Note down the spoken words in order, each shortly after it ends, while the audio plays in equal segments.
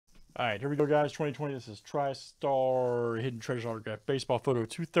All right, here we go, guys. 2020. This is Tristar Hidden Treasure Autograph Baseball Photo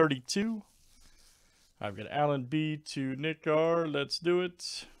 232. I've got Alan B to Nick R. Let's do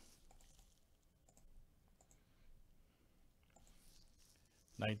it.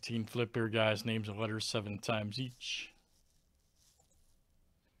 19 flip here, guys. Names and letters 7 times each.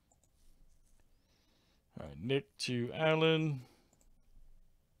 All right, Nick to Alan.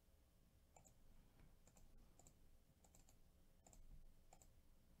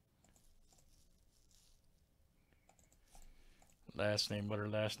 Last name, letter,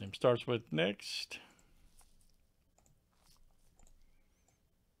 last name starts with next.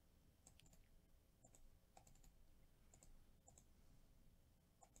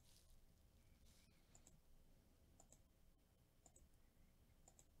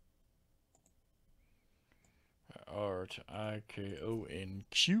 R-I-K-O-N-Q.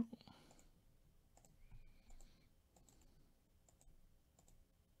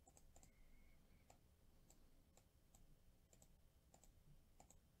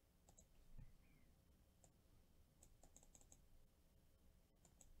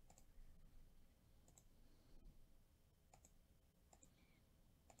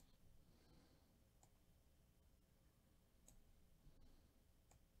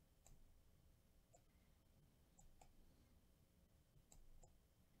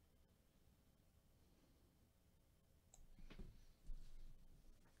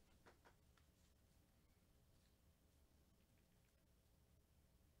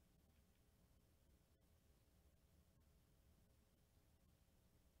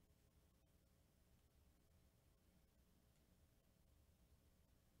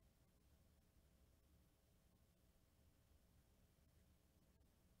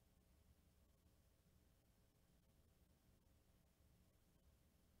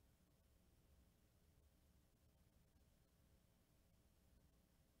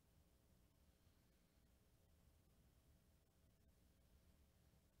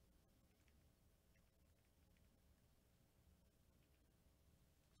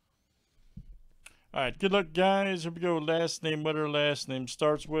 All right, good luck, guys. Here we go. Last name, letter, last name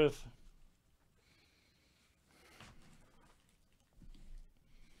starts with.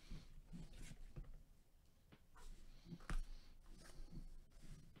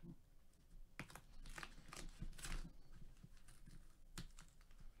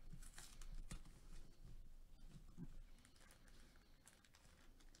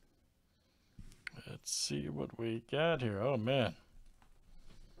 Let's see what we got here. Oh, man.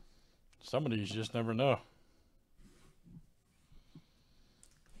 Some of these you just never know.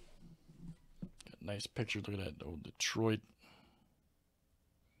 Got a nice picture. Look at that old Detroit.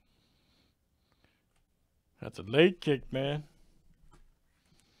 That's a late kick, man.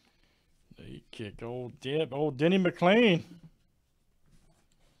 Late kick. Old Denny McLean.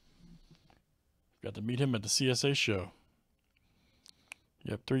 Got to meet him at the CSA show.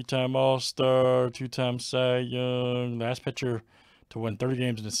 Yep, 3-time All-Star, 2-time Cy Young. Last pitcher to win 30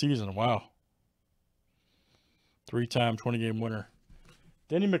 games in the season. Wow. 3-time 20-game winner.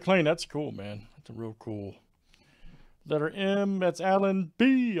 Denny McLean, that's cool, man. That's a real cool. Letter M, that's Alan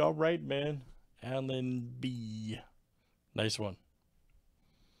B. All right, man. Alan B. Nice one.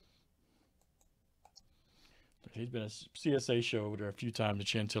 He's been at a CSA show over there a few times in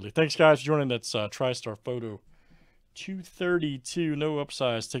Chantilly. Thanks, guys, for joining. That's Tristar Photo 232. No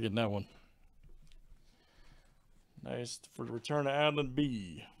upsize ticket in that one. Nice for the return of Alan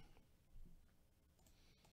B.